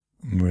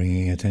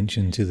Bringing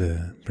attention to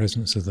the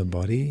presence of the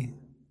body.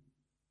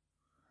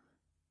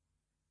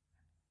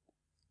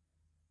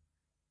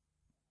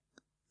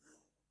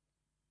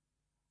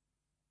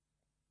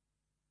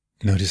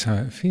 Notice how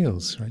it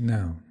feels right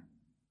now.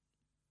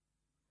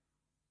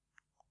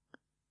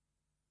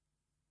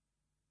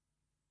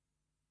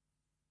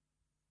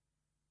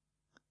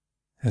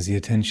 Has the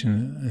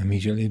attention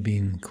immediately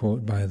been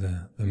caught by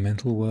the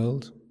mental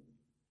world?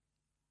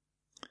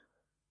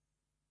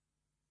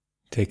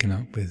 Taken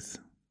up with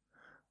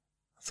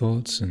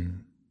thoughts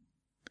and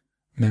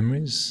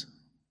memories?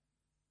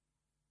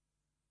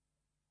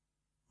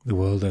 The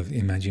world of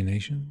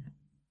imagination?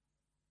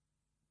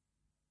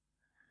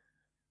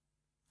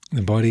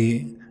 The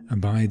body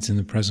abides in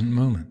the present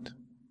moment.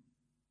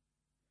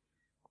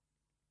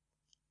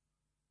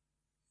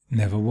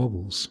 Never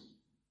wobbles.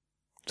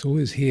 It's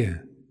always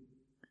here.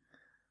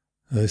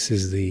 This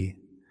is the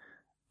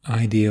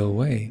ideal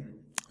way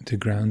to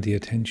ground the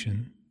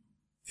attention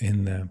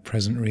in the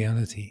present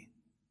reality,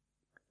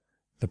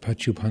 the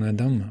Paccuppanna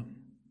Dhamma,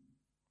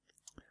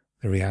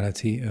 the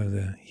reality of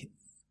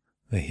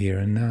the here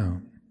and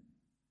now.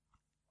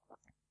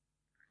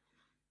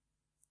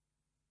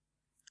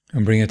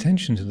 And bring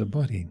attention to the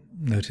body.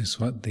 Notice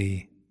what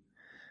the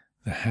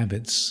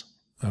habits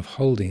of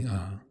holding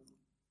are.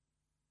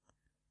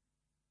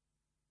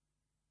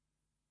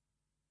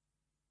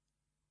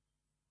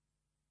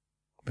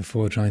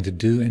 Before trying to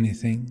do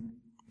anything,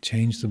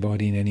 change the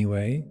body in any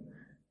way,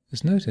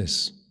 just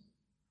notice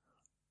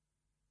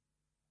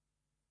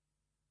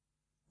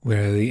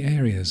where are the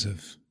areas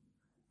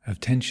of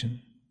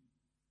tension.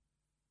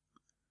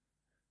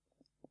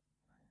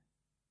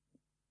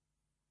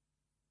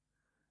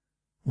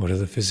 What are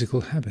the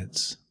physical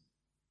habits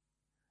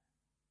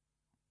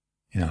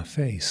in our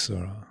face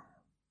or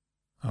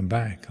our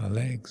back, our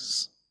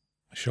legs,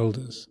 our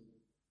shoulders?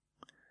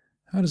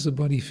 How does the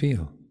body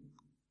feel?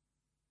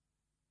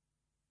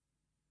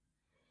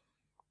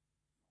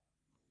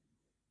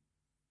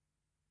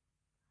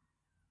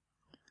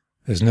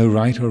 There's no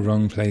right or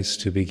wrong place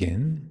to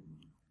begin.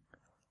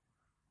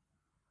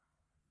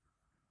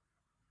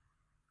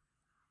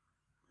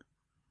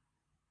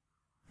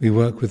 We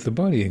work with the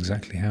body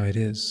exactly how it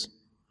is.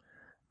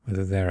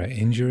 Whether there are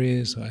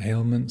injuries or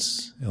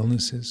ailments,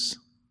 illnesses,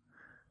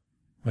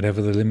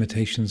 whatever the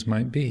limitations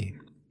might be,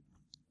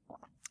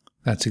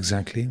 that's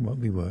exactly what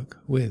we work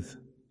with.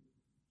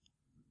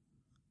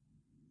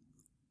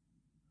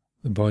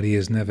 The body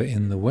is never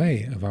in the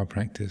way of our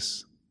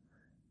practice.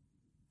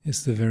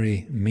 It's the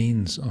very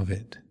means of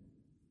it,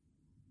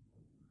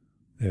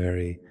 the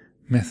very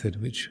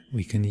method which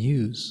we can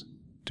use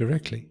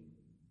directly,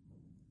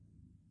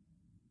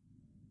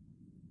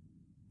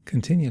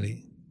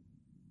 continually,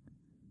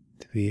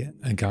 to be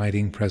a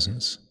guiding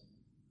presence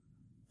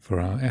for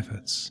our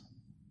efforts.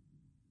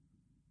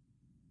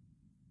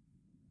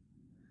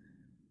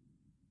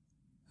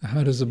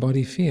 How does the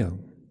body feel?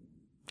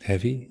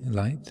 Heavy,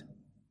 light?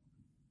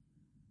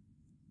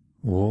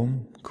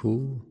 Warm,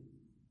 cool?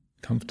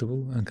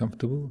 Comfortable,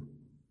 uncomfortable?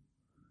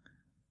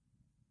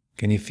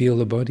 Can you feel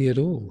the body at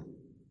all?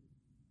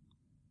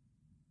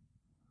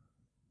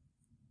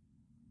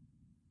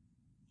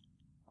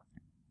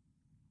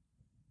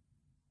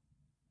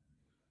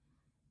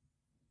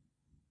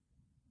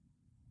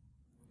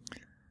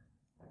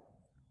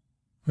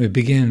 We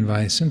begin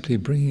by simply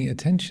bringing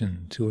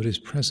attention to what is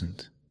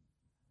present.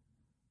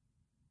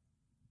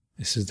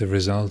 This is the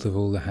result of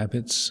all the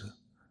habits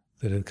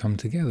that have come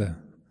together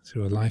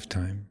through a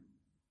lifetime.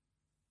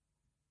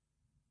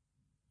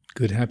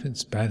 Good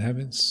habits, bad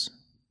habits,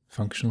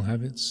 functional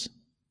habits.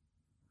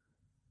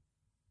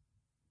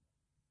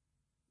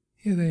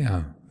 Here they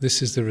are.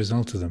 This is the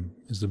result of them,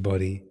 is the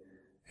body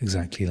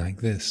exactly like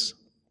this.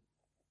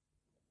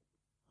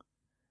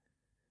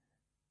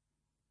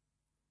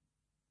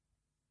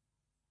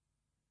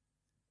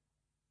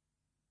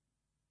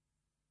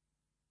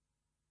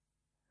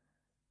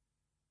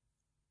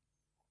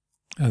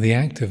 Now, the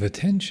act of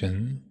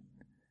attention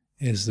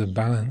is the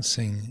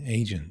balancing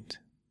agent.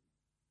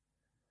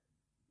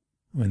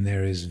 When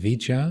there is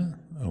vijja,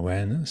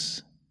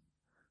 awareness,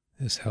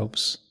 this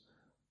helps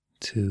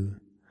to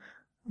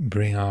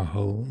bring our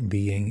whole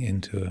being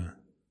into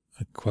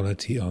a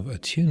quality of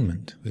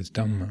attunement with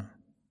Dhamma.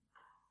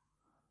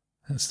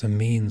 That's the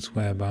means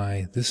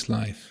whereby this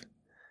life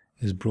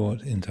is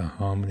brought into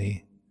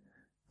harmony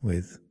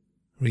with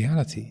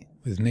reality,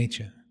 with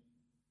nature.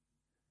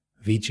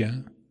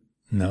 Vijja,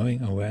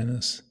 knowing,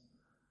 awareness,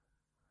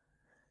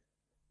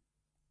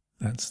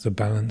 that's the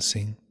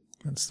balancing,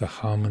 that's the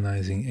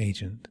harmonizing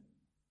agent.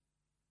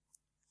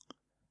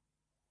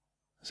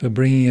 So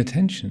bringing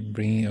attention,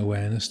 bringing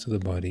awareness to the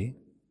body,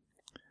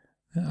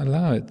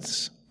 allow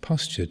its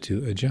posture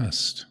to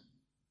adjust.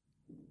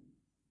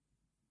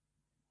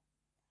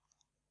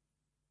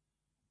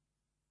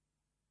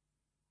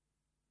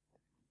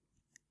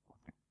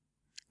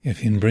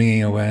 If in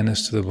bringing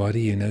awareness to the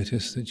body you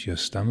notice that your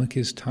stomach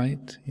is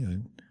tight,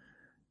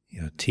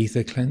 your teeth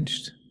are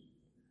clenched,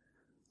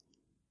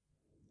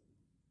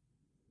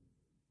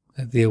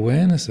 let the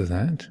awareness of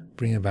that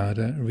bring about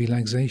a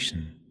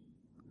relaxation,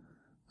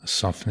 a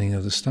softening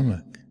of the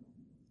stomach,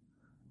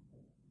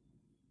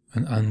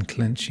 an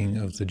unclenching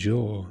of the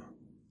jaw.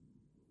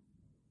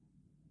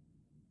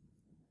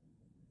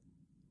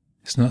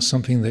 It's not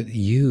something that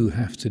you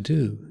have to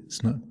do.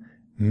 It's not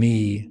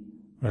me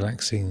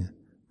relaxing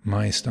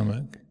my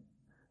stomach,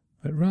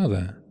 but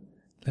rather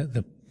let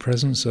the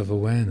presence of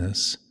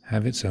awareness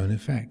have its own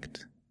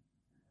effect.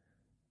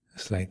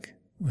 It's like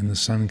when the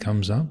sun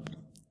comes up,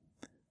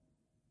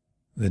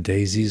 the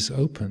daisies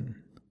open,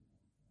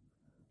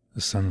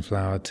 the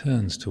sunflower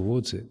turns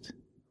towards it.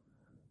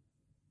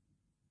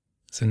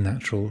 It's a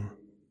natural,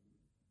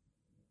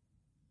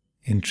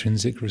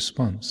 intrinsic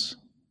response.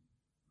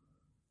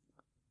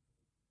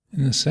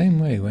 In the same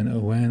way, when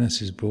awareness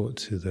is brought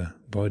to the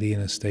body in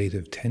a state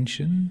of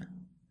tension,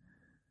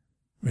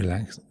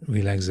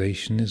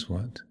 relaxation is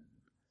what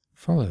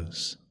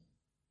follows.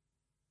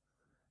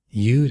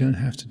 You don't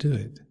have to do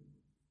it.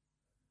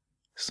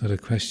 It's not a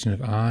question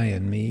of I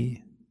and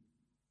me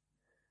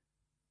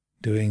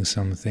doing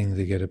something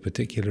to get a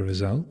particular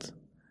result,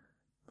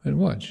 but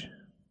watch.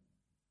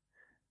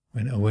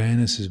 When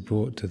awareness is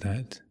brought to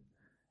that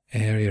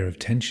area of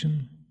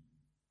tension,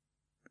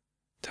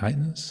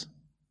 tightness,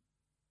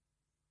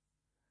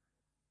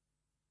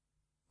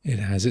 it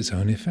has its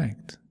own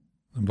effect.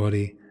 The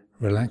body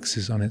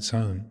relaxes on its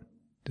own,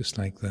 just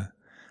like the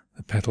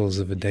petals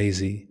of a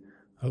daisy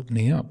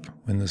opening up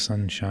when the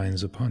sun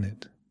shines upon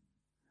it,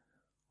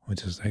 or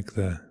just like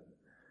the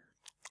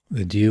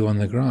dew on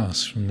the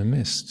grass from the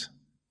mist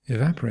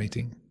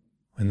evaporating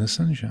when the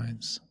sun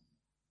shines.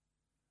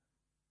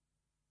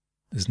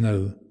 There's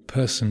no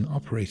person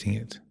operating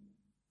it.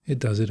 It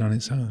does it on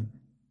its own.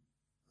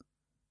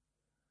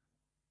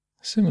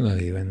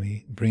 Similarly, when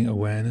we bring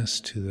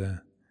awareness to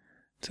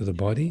the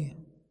body,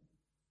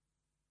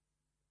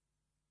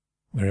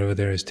 wherever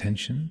there is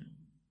tension,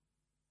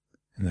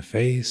 in the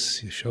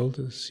face, your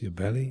shoulders, your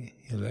belly,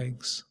 your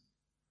legs,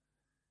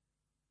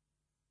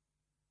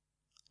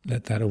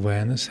 let that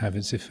awareness have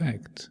its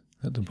effect.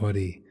 Let the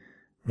body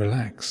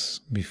relax,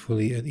 be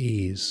fully at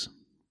ease,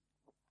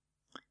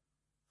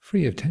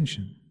 free of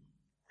tension.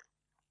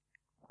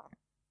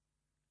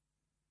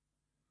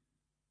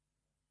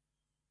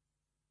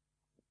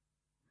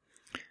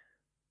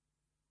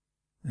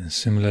 And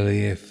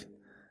similarly, if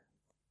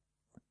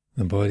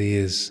the body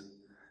is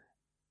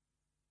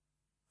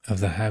of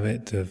the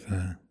habit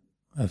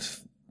of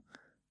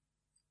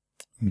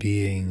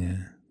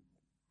being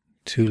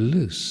too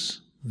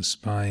loose, the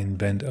spine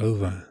bent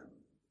over,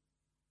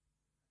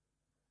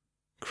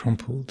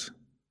 crumpled,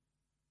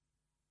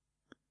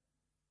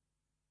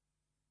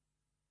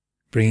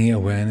 bringing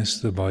awareness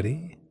to the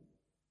body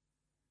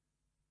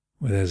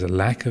where there's a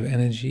lack of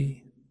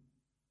energy,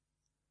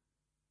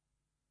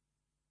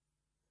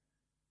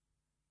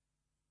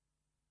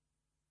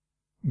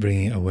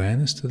 bringing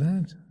awareness to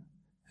that,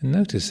 and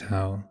notice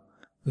how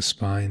the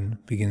spine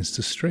begins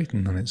to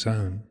straighten on its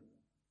own.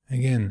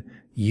 Again,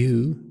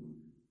 you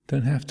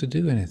don't have to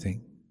do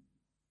anything.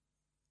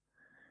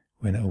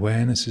 When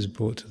awareness is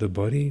brought to the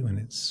body, when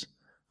it's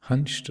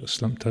hunched or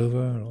slumped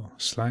over or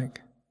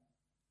slack,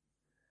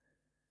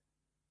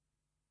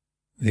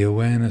 the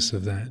awareness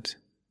of that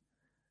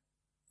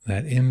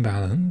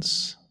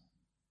imbalance,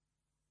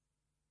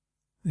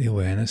 the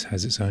awareness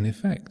has its own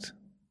effect.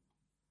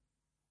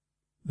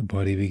 The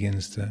body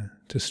begins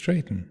to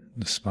straighten,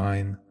 the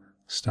spine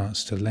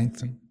starts to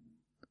lengthen,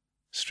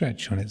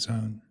 stretch on its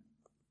own.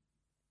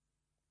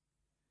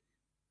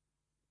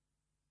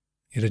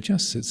 It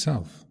adjusts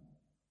itself.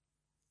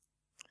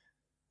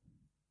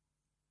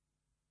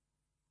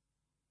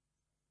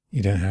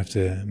 You don't have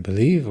to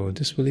believe or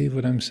disbelieve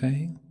what I'm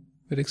saying,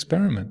 but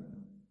experiment,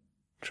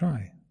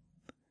 try,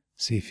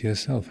 see for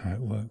yourself how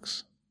it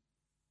works.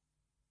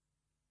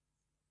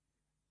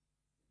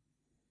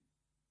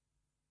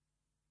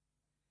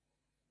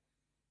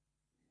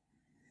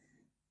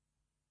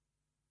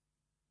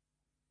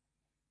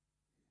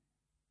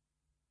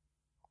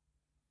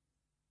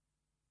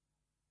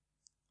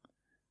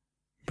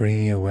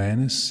 Bringing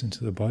awareness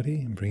into the body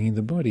and bringing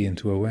the body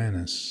into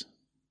awareness.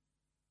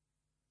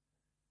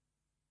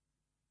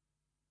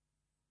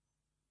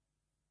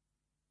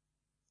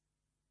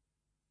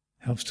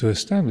 Helps to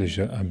establish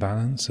a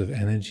balance of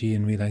energy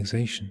and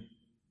relaxation.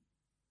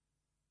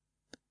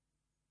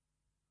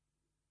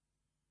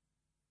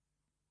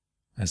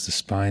 As the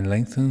spine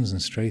lengthens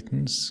and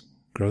straightens,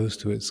 grows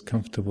to its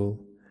comfortable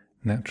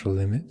natural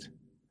limit,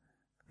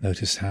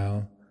 notice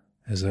how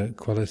there's a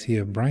quality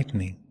of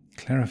brightening,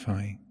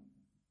 clarifying.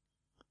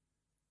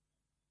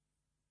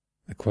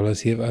 The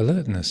quality of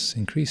alertness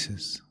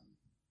increases.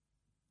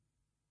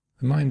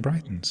 The mind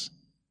brightens.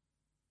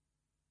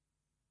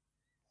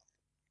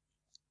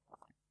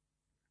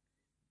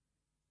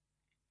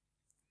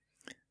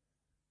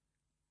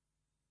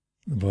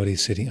 The body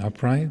sitting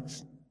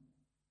upright,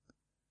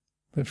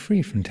 but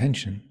free from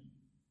tension,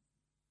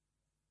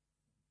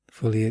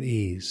 fully at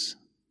ease.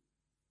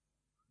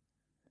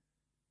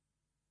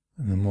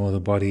 And the more the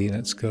body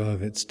lets go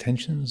of its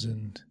tensions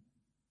and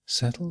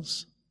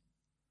settles,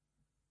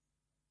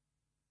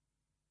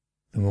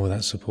 the more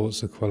that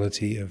supports the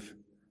quality of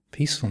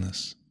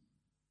peacefulness.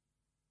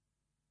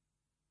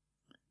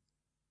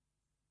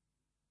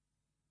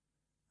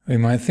 We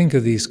might think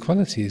of these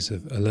qualities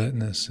of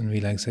alertness and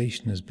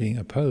relaxation as being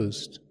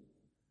opposed,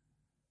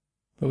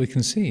 but we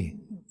can see,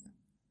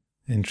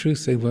 in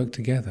truth, they work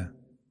together.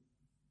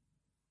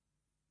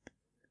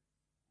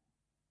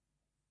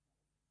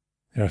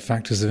 There are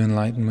factors of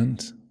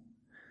enlightenment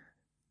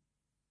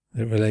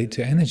that relate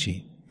to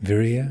energy,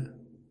 virya,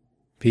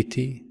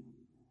 piti,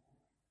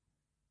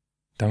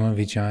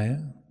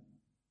 dhammavicaya.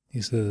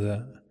 These are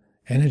the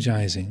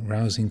energizing,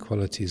 rousing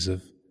qualities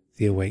of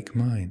the awake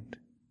mind.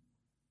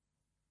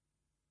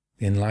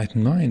 The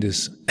enlightened mind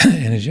is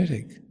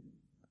energetic,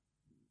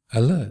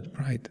 alert,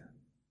 bright.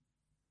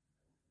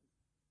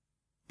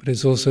 But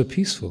it's also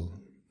peaceful.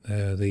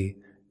 They are the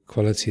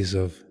qualities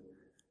of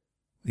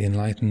the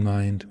enlightened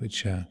mind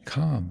which are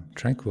calm,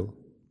 tranquil,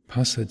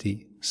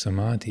 passaddhi,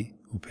 samadhi,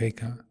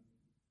 upekkha,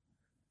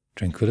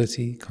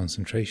 tranquility,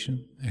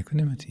 concentration,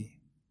 equanimity.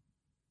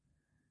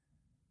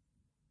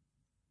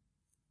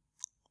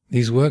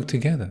 These work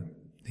together.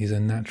 These are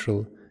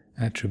natural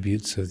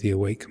attributes of the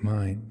awake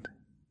mind.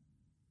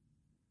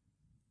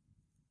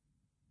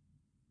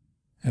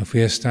 If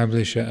we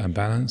establish a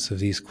balance of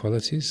these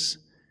qualities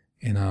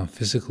in our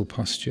physical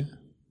posture,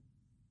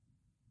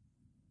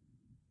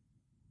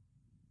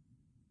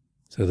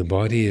 so the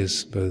body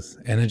is both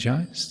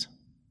energized,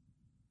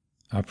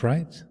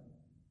 upright,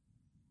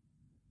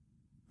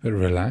 but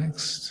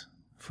relaxed,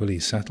 fully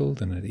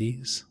settled and at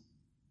ease.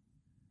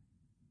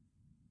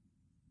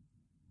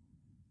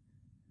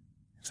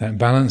 If that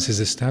balance is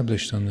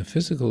established on the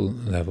physical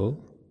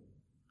level,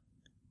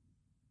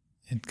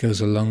 it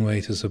goes a long way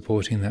to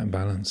supporting that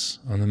balance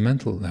on the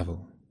mental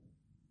level.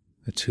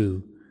 The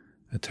two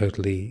are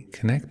totally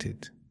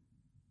connected,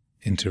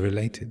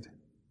 interrelated.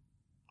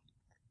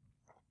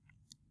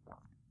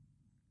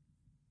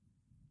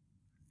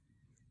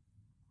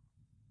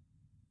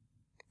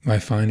 By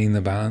finding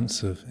the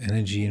balance of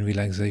energy and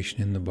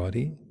relaxation in the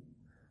body,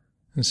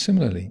 and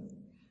similarly,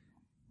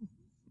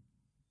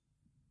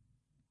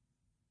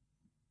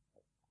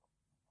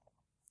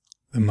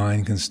 the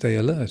mind can stay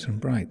alert and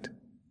bright,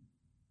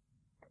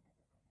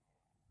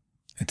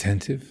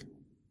 attentive,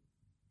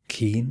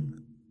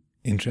 keen,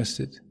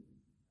 interested,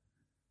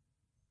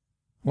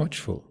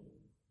 watchful.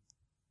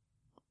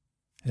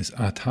 Is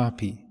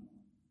atapi,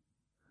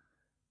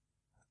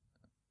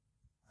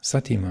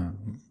 satima,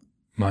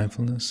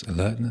 mindfulness,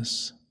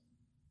 alertness,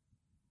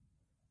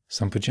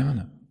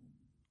 sampajana,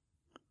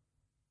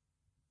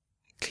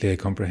 clear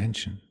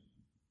comprehension.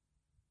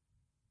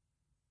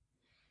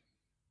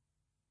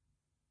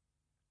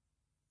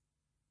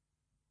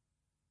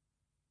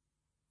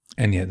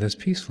 And yet there's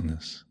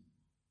peacefulness,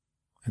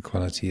 a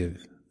quality of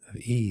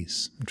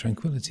ease and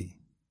tranquility.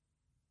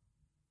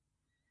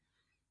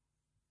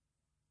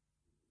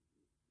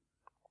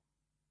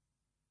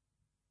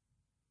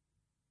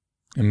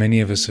 And many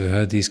of us have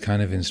heard these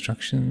kind of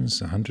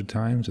instructions 100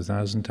 times,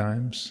 1,000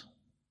 times,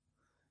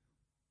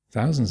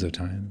 thousands of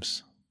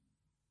times.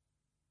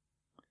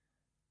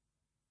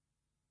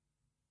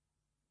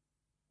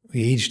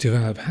 We each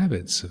develop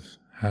habits of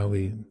how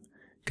we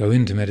go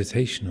into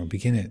meditation or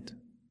begin it.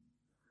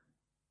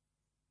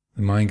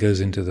 The mind goes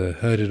into the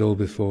heard it all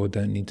before,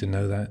 don't need to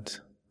know that,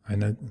 I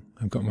know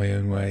I've got my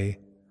own way,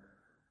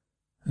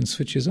 and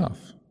switches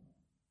off.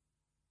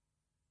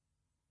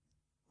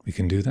 We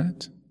can do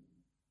that.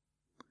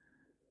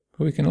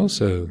 But we can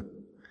also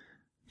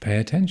pay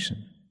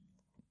attention.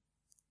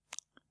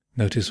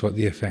 Notice what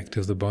the effect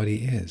of the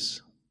body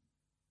is.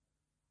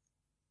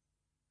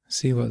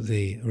 See what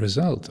the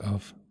result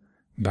of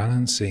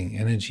balancing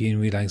energy and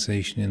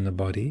relaxation in the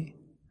body,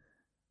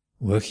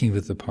 working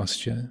with the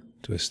posture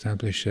to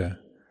establish a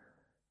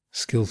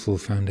skillful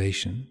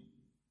foundation,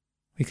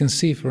 we can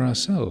see for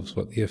ourselves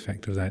what the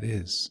effect of that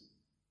is.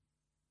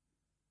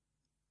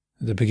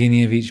 At the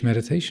beginning of each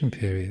meditation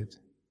period,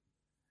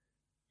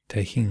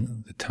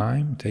 taking the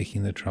time,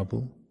 taking the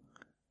trouble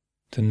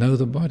to know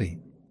the body.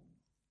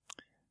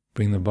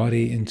 Bring the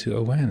body into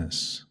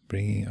awareness,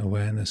 bringing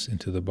awareness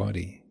into the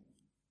body.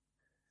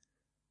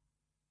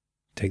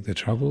 Take the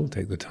trouble,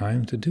 take the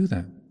time to do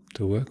that,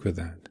 to work with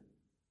that.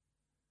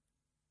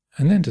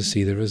 And then to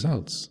see the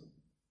results,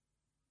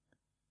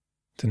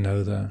 to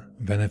know the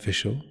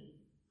beneficial,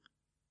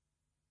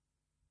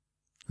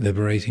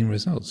 liberating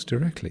results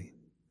directly.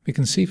 We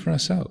can see for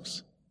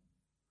ourselves.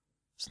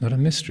 It's not a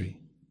mystery.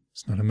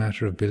 It's not a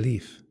matter of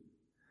belief.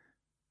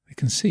 We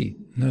can see,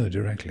 know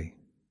directly.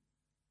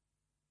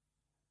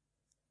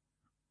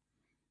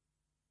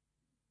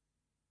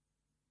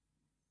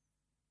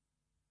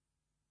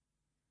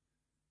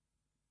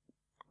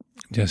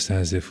 Just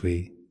as if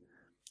we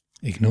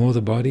ignore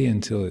the body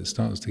until it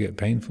starts to get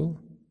painful,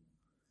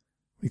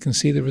 we can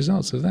see the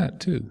results of that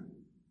too.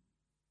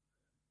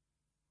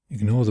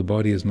 Ignore the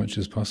body as much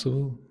as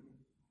possible,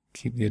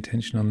 keep the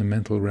attention on the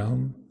mental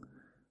realm,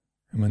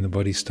 and when the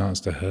body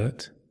starts to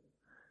hurt,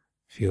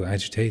 feel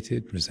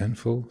agitated,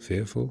 resentful,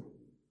 fearful,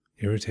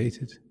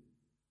 irritated,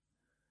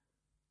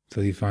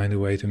 till you find a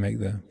way to make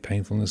the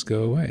painfulness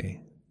go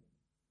away.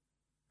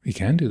 We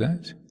can do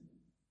that.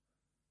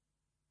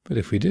 But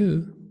if we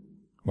do,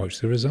 watch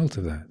the result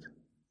of that.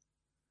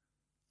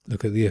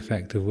 Look at the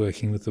effect of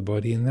working with the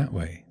body in that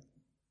way.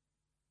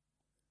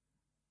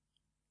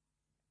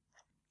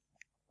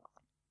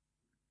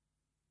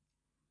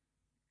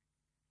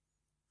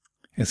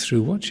 It's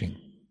through watching,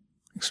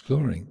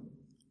 exploring,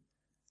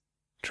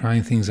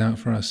 trying things out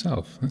for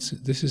ourselves.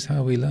 This is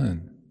how we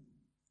learn.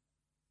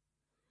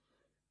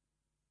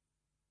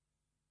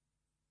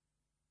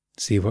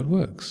 See what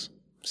works,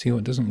 see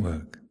what doesn't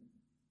work,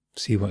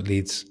 see what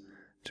leads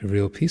to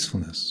real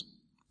peacefulness,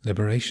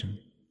 liberation,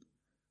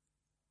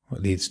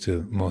 what leads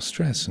to more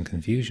stress and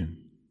confusion.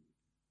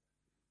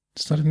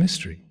 It's not a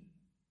mystery.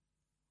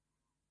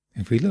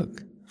 If we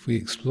look, if we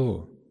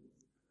explore,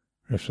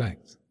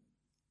 reflect,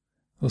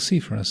 we'll see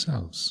for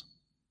ourselves.